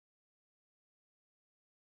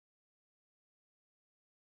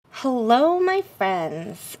Hello, my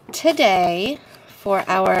friends. Today, for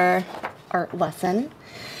our art lesson,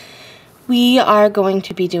 we are going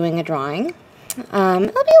to be doing a drawing. It'll be a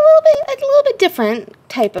little bit different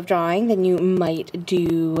type of drawing than you might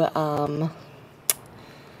do on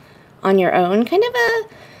your own. Kind of I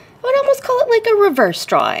would almost call it like a reverse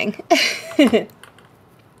drawing.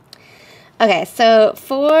 Okay, so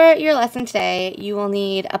for your lesson today, you will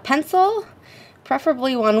need a pencil,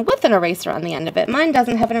 preferably one with an eraser on the end of it. Mine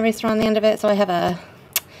doesn't have an eraser on the end of it, so I have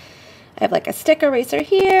like a stick eraser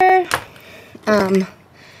here. I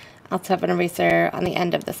also have an eraser on the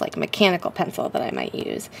end of this like mechanical pencil that I might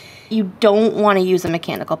use. You don't want to use a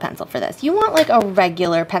mechanical pencil for this. You want like a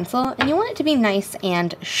regular pencil, and you want it to be nice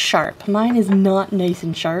and sharp. Mine is not nice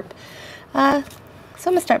and sharp, so I'm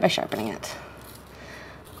going to start by sharpening it.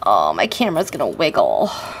 Oh, my camera's gonna wiggle.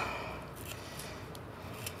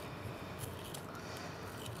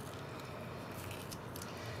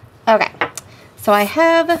 Okay, so I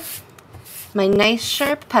have my nice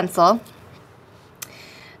sharp pencil.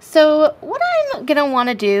 So what I'm gonna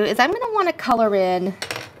wanna do is I'm gonna wanna color in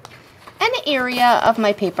an area of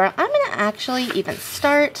my paper. I'm gonna actually even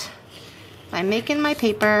start by making my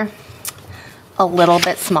paper a little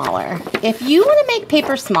bit smaller. If you want to make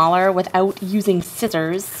paper smaller without using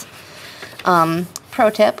scissors, pro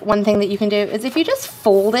tip, one thing that you can do is if you just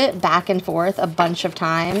fold it back and forth a bunch of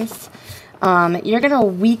times, you're going to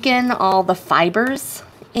weaken all the fibers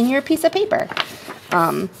in your piece of paper.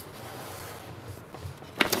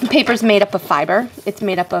 Paper's made up of fiber. It's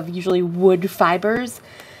made up of usually wood fibers,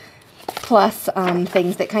 plus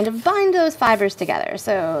things that kind of bind those fibers together.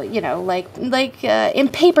 So, you know, like in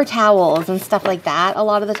paper towels and stuff like that, a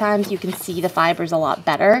lot of the times you can see the fibers a lot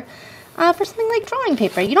better. For something like drawing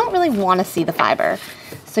paper, you don't really want to see the fiber.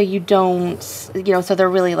 So you don't, you know, so they're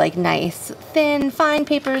really like nice, thin, fine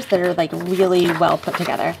papers that are like really well put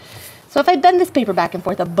together. So if I bend this paper back and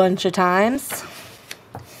forth a bunch of times,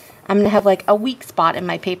 I'm going to have like a weak spot in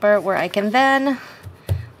my paper where I can then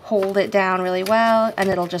hold it down really well, and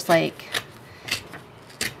it'll just like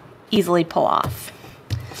easily pull off.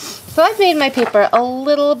 So I've made my paper a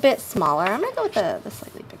little bit smaller. I'm gonna go with the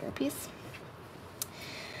slightly bigger piece.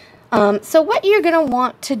 So what you're gonna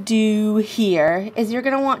want to do here is you're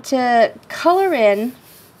gonna want to color in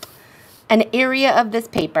an area of this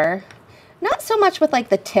paper, not so much with like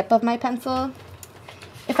the tip of my pencil.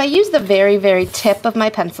 If I use the very, very tip of my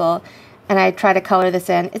pencil and I try to color this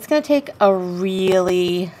in, it's gonna take a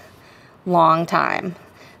really long time.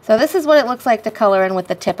 So this is what it looks like to color in with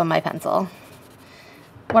the tip of my pencil.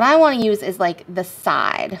 What I want to use is like the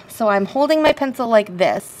side. So I'm holding my pencil like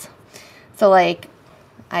this. So like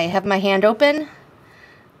I have my hand open.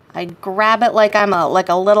 I grab it like I'm a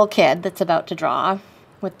little kid that's about to draw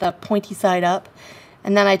with the pointy side up.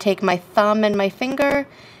 And then I take my thumb and my finger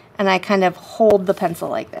and I kind of hold the pencil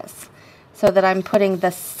like this so that I'm putting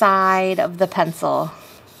the side of the pencil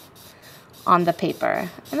on the paper,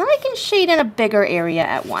 and then I can shade in a bigger area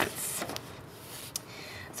at once.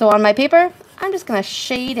 So on my paper, I'm just going to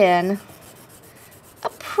shade in a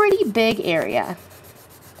pretty big area.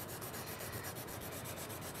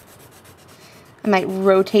 I might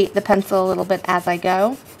rotate the pencil a little bit as I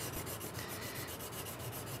go.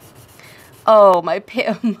 Oh,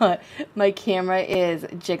 my camera is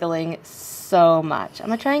jiggling so much. I'm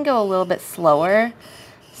going to try and go a little bit slower,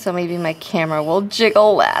 so maybe my camera will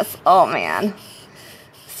jiggle less. Oh, man.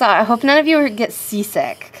 So I hope none of you get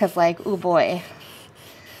seasick, because, like, oh, boy.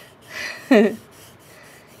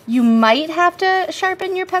 You might have to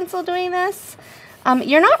sharpen your pencil doing this.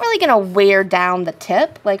 You're not really going to wear down the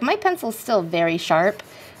tip. Like, my pencil's still very sharp,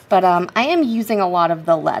 but I am using a lot of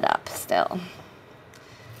the lead up still.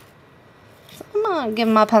 So I'm going to give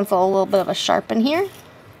my pencil a little bit of a sharpen here.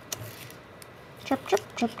 Chirp, chirp,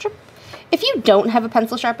 chirp, chirp. If you don't have a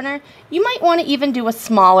pencil sharpener, you might want to even do a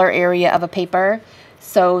smaller area of a paper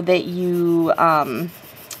so that you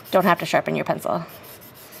don't have to sharpen your pencil.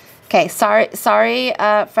 Okay, sorry,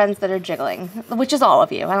 friends that are jiggling, which is all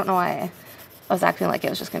of you. I don't know why I was acting like it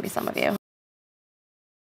was just going to be some of you.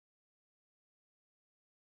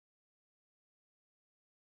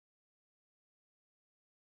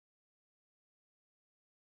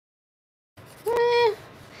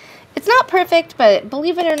 It's not perfect, but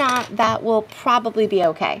believe it or not, that will probably be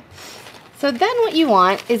okay. So then what you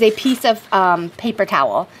want is a piece of paper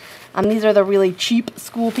towel. These are the really cheap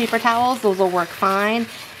school paper towels. Those will work fine.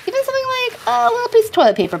 Even something like a little piece of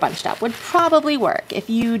toilet paper bunched up would probably work if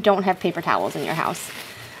you don't have paper towels in your house.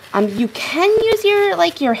 You can use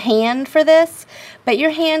your hand for this, but your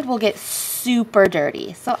hand will get super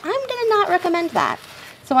dirty. So I'm gonna not recommend that.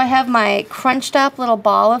 So I have my crunched up little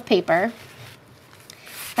ball of paper.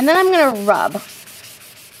 And then I'm going to rub.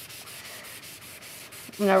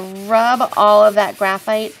 I'm going to rub all of that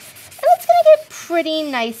graphite, and it's going to get pretty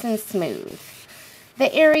nice and smooth.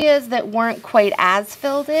 The areas that weren't quite as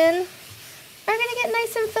filled in are going to get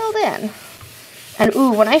nice and filled in. And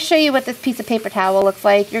ooh, when I show you what this piece of paper towel looks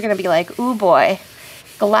like, you're going to be like, ooh boy,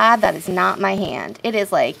 glad that is not my hand. It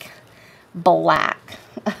is like black.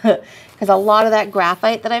 Because a lot of that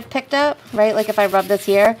graphite that I've picked up, right? Like if I rub this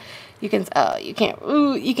here, you can, oh, you can't,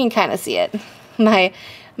 ooh, you can kind of see it. My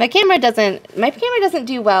camera doesn't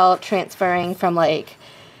do well transferring from like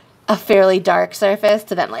a fairly dark surface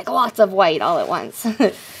to then like lots of white all at once.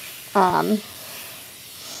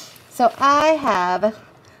 So I have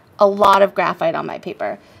a lot of graphite on my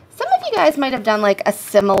paper. Some of you guys might have done like a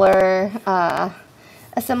similar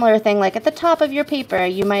thing, like at the top of your paper,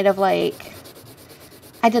 you might have like,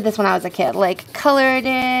 I did this when I was a kid, like colored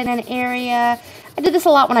in an area. I did this a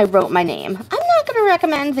lot when I wrote my name. I'm not going to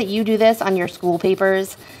recommend that you do this on your school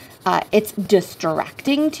papers. It's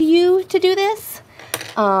distracting to you to do this.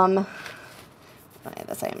 This I'm going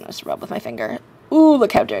to just rub with my finger. Ooh,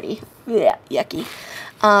 look how dirty. Yeah, yucky.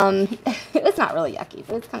 It's not really yucky,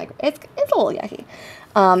 but it's kind of, it's a little yucky.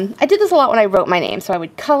 I did this a lot when I wrote my name. So I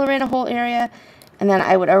would color in a whole area, and then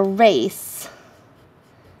I would erase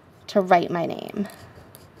to write my name.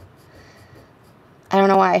 I don't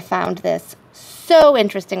know why I found this so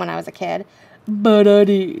interesting when I was a kid, but I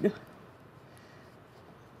did.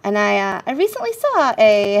 And I recently saw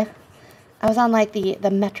I was on like the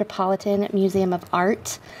Metropolitan Museum of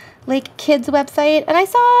Art, like kids website, and I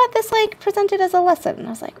saw this like presented as a lesson. And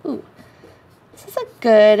I was like, ooh, this is a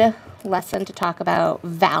good lesson to talk about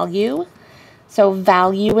value. So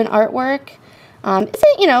value in artwork.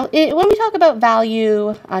 You know, when we talk about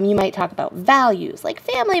value, you might talk about values, like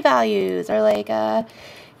family values, or like,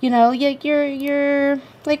 you know, your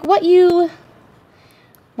like what you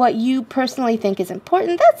personally think is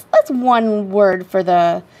important. That's one word for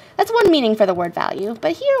that's one meaning for the word value.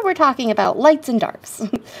 But here we're talking about lights and darks.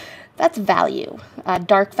 That's value.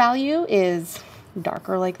 Dark value is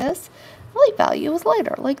darker like this. Light value is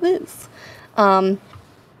lighter like this.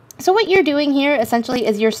 So what you're doing here essentially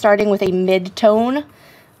is you're starting with a mid-tone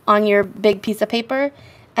on your big piece of paper,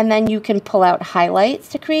 and then you can pull out highlights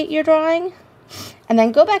to create your drawing, and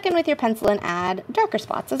then go back in with your pencil and add darker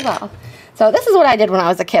spots as well. So this is what I did when I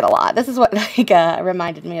was a kid a lot. This is what like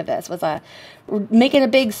reminded me of this, was making a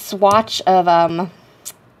big swatch of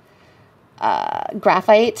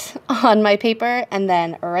graphite on my paper and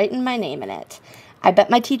then writing my name in it. I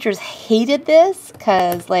bet my teachers hated this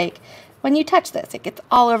because like, when you touch this, it gets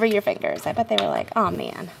all over your fingers. I bet they were like, oh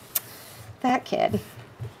man, that kid,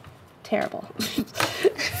 terrible.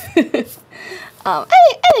 I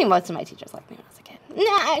think most of my teachers liked me when I was a kid.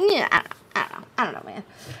 Nah, I don't know,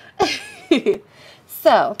 man.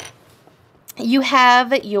 So, you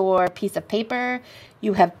have your piece of paper,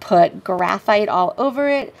 you have put graphite all over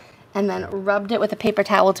it, and then rubbed it with a paper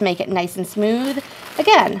towel to make it nice and smooth.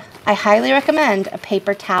 Again, I highly recommend a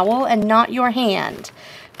paper towel and not your hand,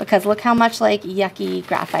 because look how much like yucky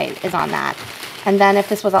graphite is on that. And then if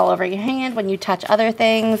this was all over your hand, when you touch other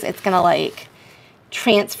things, it's gonna like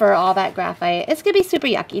transfer all that graphite. It's gonna be super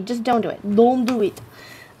yucky. Just don't do it. Don't do it.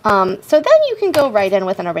 So then you can go right in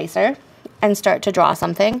with an eraser and start to draw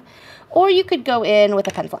something. Or you could go in with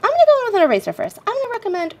a pencil. I'm gonna go in with an eraser first. I'm gonna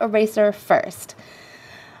recommend eraser first.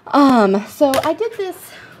 So I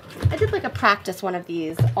did like a practice one of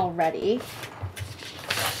these already.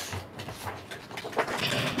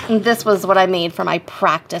 And this was what I made for my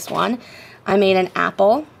practice one. I made an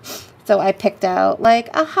apple. So I picked out like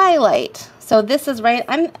a highlight. So this is right,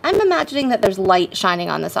 I'm imagining that there's light shining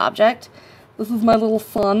on this object. This is my little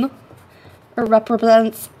sun. It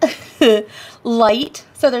represents light.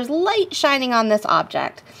 So there's light shining on this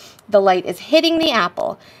object. The light is hitting the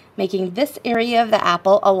apple, making this area of the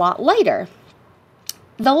apple a lot lighter.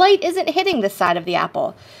 The light isn't hitting this side of the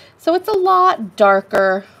apple, so it's a lot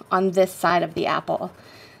darker on this side of the apple.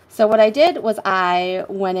 So what I did was I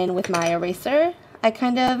went in with my eraser. I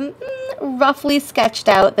kind of roughly sketched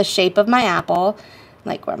out the shape of my apple,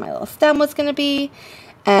 like where my little stem was going to be.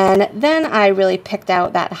 And then I really picked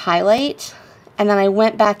out that highlight. And then I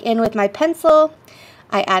went back in with my pencil.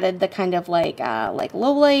 I added the kind of like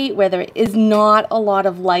low light where there is not a lot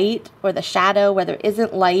of light, or the shadow where there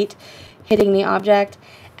isn't light hitting the object.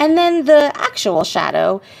 And then the actual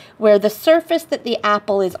shadow where the surface that the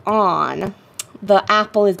apple is on, the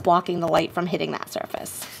apple is blocking the light from hitting that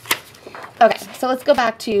surface. Okay, so let's go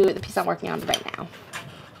back to the piece I'm working on right now.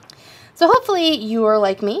 So hopefully you're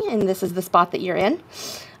like me and this is the spot that you're in.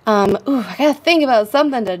 Ooh, I gotta think about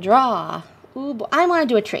something to draw. Ooh, I want to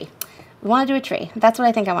do a tree. We want to do a tree. That's what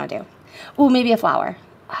I think I want to do. Ooh, maybe a flower.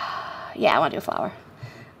 Yeah, I want to do a flower.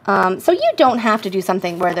 So you don't have to do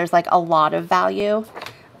something where there's like a lot of value,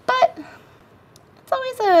 but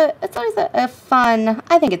it's always a fun.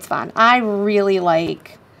 I think it's fun. I really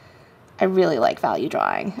like value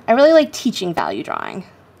drawing. I really like teaching value drawing.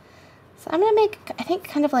 So I'm gonna make, I think,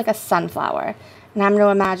 kind of like a sunflower, and I'm gonna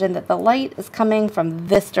imagine that the light is coming from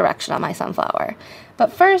this direction on my sunflower.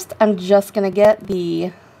 But first, I'm just gonna get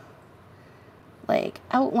the like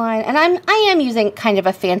outline, and I am using kind of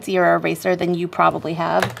a fancier eraser than you probably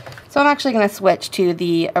have. So I'm actually going to switch to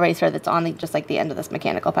the eraser that's on the, just like the end of this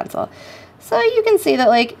mechanical pencil. So you can see that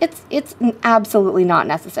like it's absolutely not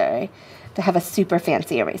necessary to have a super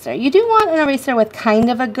fancy eraser. You do want an eraser with kind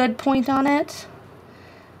of a good point on it,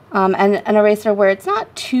 and an eraser where it's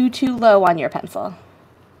not too low on your pencil.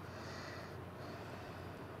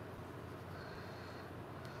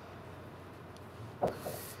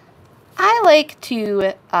 I like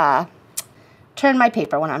to turn my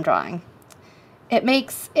paper when I'm drawing. It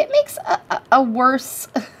makes a worse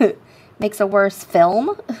makes a worse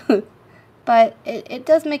film, but it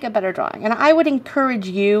does make a better drawing. And I would encourage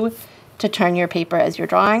you to turn your paper as you're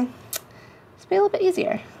drawing. It's be a little bit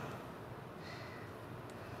easier.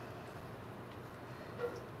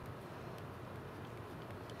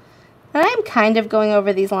 And I'm kind of going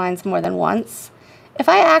over these lines more than once. If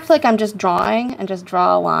I act like I'm just drawing and just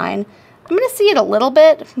draw a line, I'm going to see it a little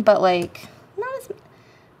bit, but like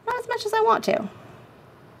not as much as I want to.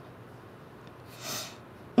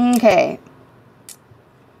 Okay.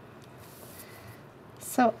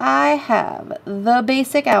 So I have the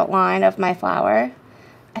basic outline of my flower.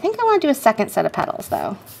 I think I want to do a second set of petals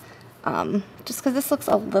though, just because this looks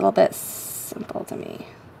a little bit simple to me.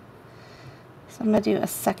 So I'm going to do a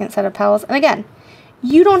second set of petals. And again,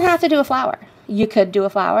 you don't have to do a flower. You could do a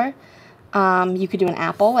flower. You could do an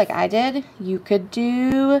apple like I did. You could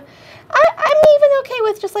do, I'm even okay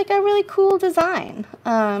with just like a really cool design.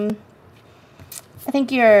 I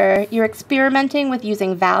think you're experimenting with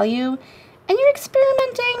using value, and you're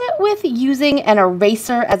experimenting with using an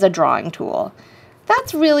eraser as a drawing tool.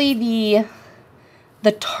 That's really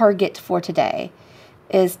the target for today,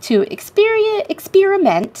 is to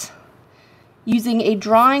experiment using a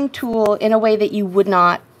drawing tool in a way that you would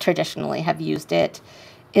not traditionally have used it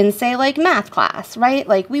in, say, like math class, right?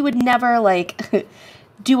 Like we would never like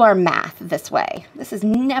do our math this way. This is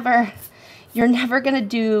never, you're never going to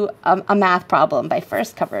do a math problem by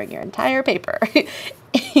first covering your entire paper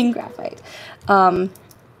in graphite.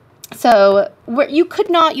 So you could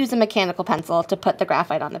not use a mechanical pencil to put the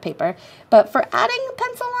graphite on the paper, but for adding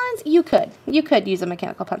pencil lines, you could use a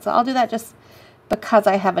mechanical pencil. I'll do that just because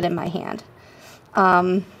I have it in my hand.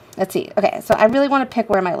 Let's see. Okay, so I really want to pick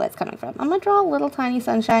where my lid's coming from. I'm going to draw a little tiny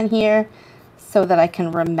sunshine here so that I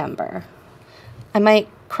can remember. I might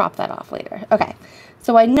crop that off later. Okay,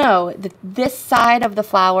 so I know that this side of the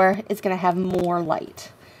flower is going to have more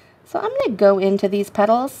light. So I'm going to go into these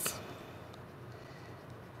petals,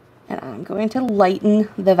 and I'm going to lighten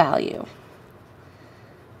the value.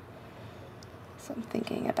 So I'm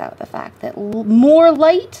thinking about the fact that more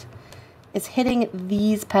light is hitting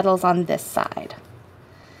these petals on this side.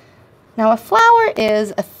 Now a flower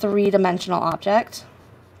is a three-dimensional object,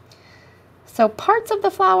 so parts of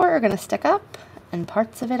the flower are going to stick up and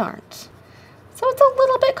parts of it aren't. So it's a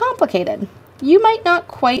little bit complicated. You might not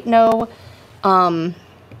quite know,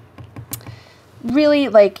 really,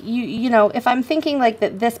 like, you know, if I'm thinking like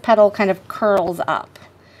that this petal kind of curls up,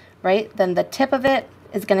 right, then the tip of it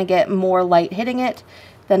is going to get more light hitting it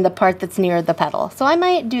than the part that's near the petal. So I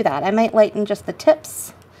might do that. I might lighten just the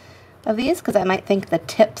tips of these because I might think the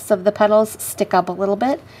tips of the petals stick up a little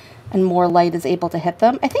bit and more light is able to hit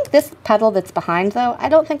them. I think this petal that's behind though, I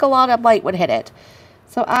don't think a lot of light would hit it.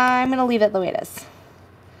 So I'm going to leave it the way it is.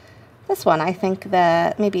 This one, I think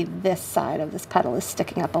that maybe this side of this petal is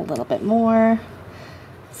sticking up a little bit more.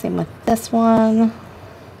 Same with this one.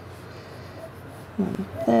 And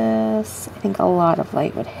this, I think a lot of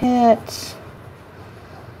light would hit.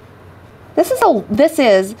 This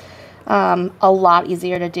is a lot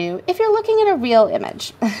easier to do if you're looking at a real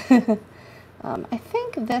image. I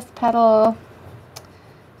think this petal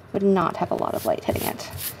would not have a lot of light hitting it.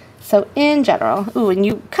 So in general, ooh, and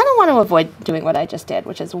you kind of want to avoid doing what I just did,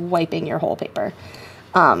 which is wiping your whole paper.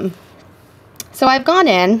 So I've gone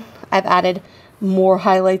in, I've added more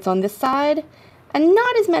highlights on this side and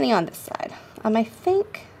not as many on this side. I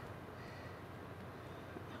think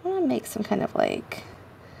I want to make some kind of like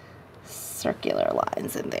circular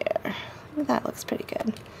lines in there. That looks pretty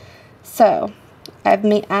good. So I've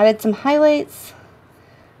added some highlights.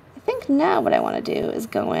 I think now what I want to do is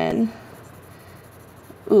go in.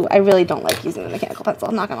 Ooh, I really don't like using the mechanical pencil,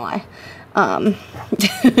 I'm not gonna lie. I'm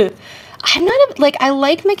not, like, I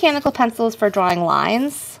like mechanical pencils for drawing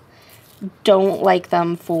lines. Don't like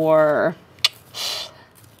them for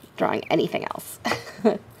drawing anything else.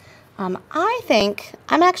 I think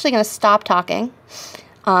I'm actually gonna stop talking.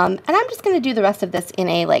 And I'm just gonna do the rest of this in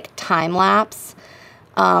a, like, time lapse.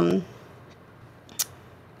 So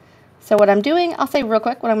what I'm doing, I'll say real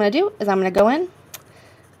quick, what I'm gonna do is I'm gonna go in,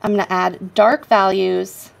 I'm gonna add dark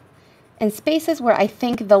values in spaces where I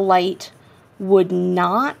think the light would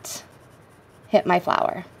not hit my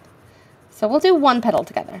flower. So we'll do one petal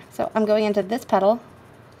together. So I'm going into this petal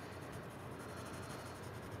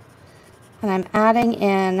and I'm adding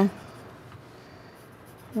in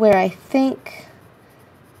where I think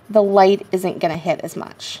the light isn't gonna hit as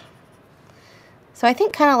much. So I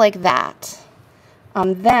think kind of like that.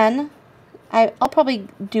 Then I'll probably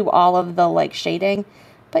do all of the, like, shading,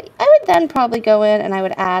 but I would then probably go in and I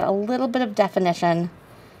would add a little bit of definition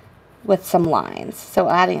with some lines. So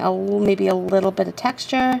adding maybe a little bit of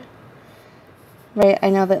texture, right? I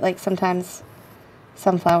know that, like, sometimes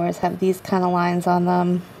some flowers have these kind of lines on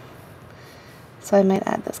them. So I might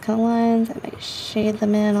add those kind of lines. I might shade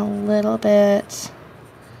them in a little bit.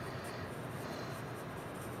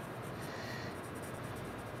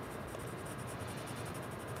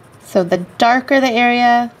 So the darker the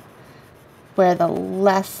area, where the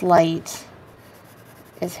less light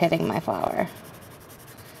is hitting my flower.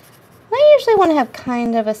 I usually want to have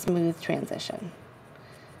kind of a smooth transition.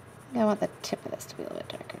 I want the tip of this to be a little bit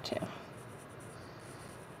darker too.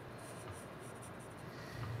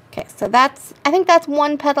 Okay, so I think that's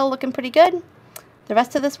one petal looking pretty good. The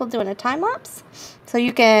rest of this we'll do in a time lapse. So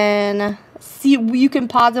you can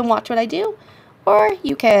pause and watch what I do, or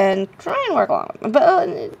you can try and work along.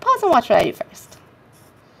 But pause and watch what I do first.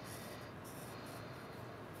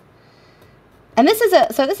 And this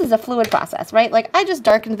is a fluid process, right? Like, I just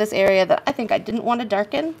darkened this area that I think I didn't want to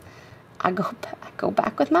darken. I go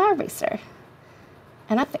back with my eraser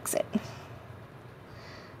and I fix it.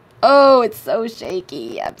 Oh, it's so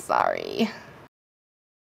shaky. I'm sorry.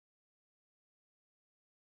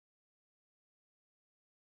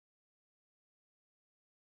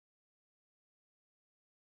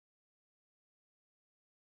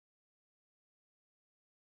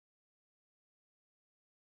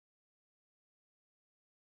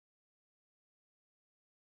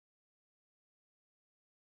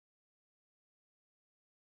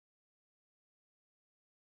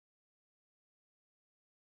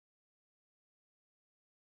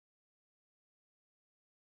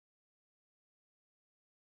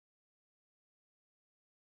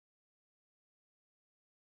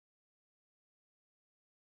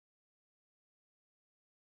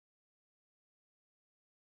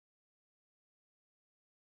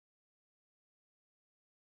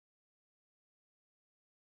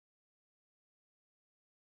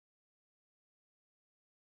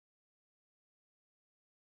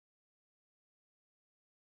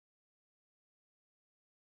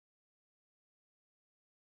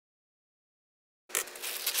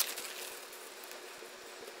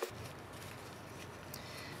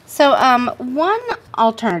 So one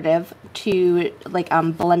alternative to, like,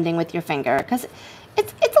 blending with your finger, because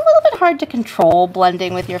it's a little bit hard to control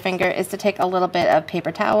blending with your finger, is to take a little bit of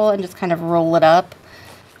paper towel and just kind of roll it up.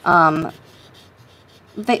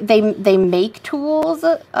 They make tools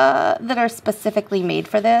that are specifically made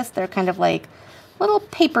for this. They're kind of like little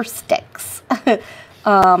paper sticks. But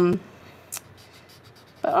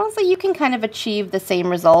honestly, you can kind of achieve the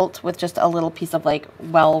same result with just a little piece of, like,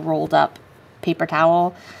 well rolled up paper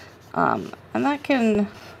towel. And that can,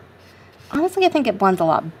 honestly, I think it blends a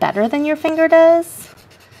lot better than your finger does.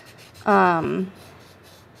 You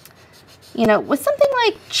know, with something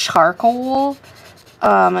like charcoal,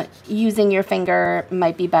 using your finger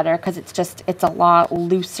might be better because it's a lot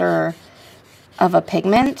looser of a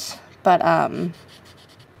pigment. But, and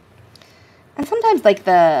sometimes, like,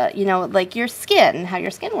 like your skin, how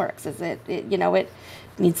your skin works is it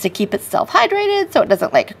needs to keep itself hydrated so it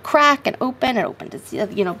doesn't, like, crack and open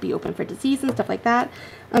to, be open for disease and stuff like that.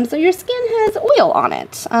 So your skin has oil on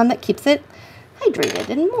it that keeps it hydrated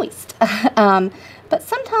and moist. But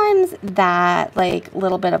sometimes that, like,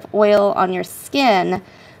 little bit of oil on your skin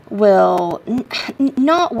will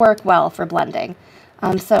not work well for blending.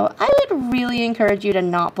 So I would really encourage you to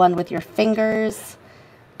not blend with your fingers,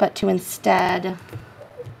 but to instead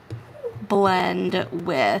blend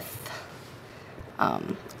with a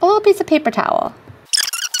little piece of paper towel.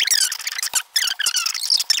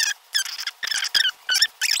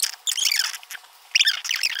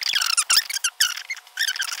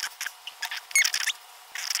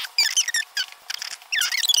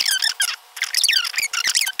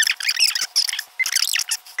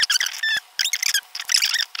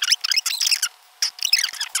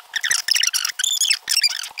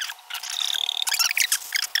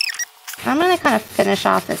 I'm going to kind of finish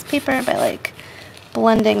off this paper by like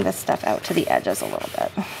blending this stuff out to the edges a little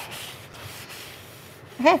bit.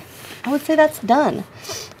 Okay, I would say that's done.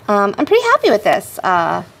 I'm pretty happy with this.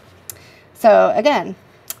 So again,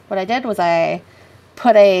 what I did was I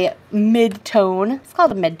put a mid-tone, it's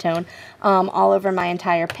called a mid-tone, all over my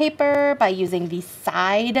entire paper by using the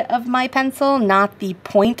side of my pencil, not the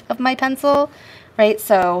point of my pencil, right?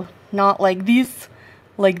 So not like these,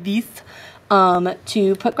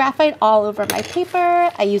 to put graphite all over my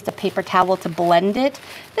paper. I used a paper towel to blend it.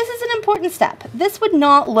 This is an important step. This would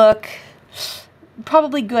not look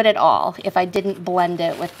probably good at all if I didn't blend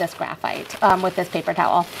it with this graphite, with this paper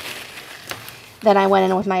towel. Then I went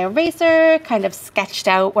in with my eraser, kind of sketched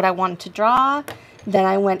out what I wanted to draw. Then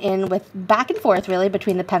I went in with back and forth really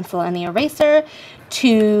between the pencil and the eraser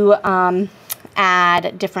to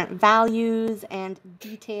add different values and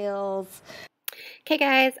details. Okay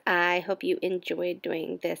guys, I hope you enjoyed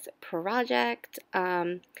doing this project.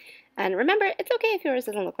 And remember, it's okay if yours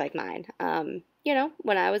doesn't look like mine. You know,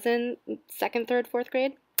 when I was in 2nd, 3rd, 4th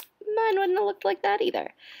grade, mine wouldn't have looked like that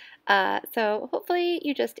either. So hopefully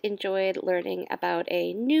you just enjoyed learning about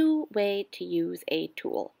a new way to use a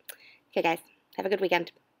tool. Okay guys, have a good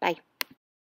weekend. Bye.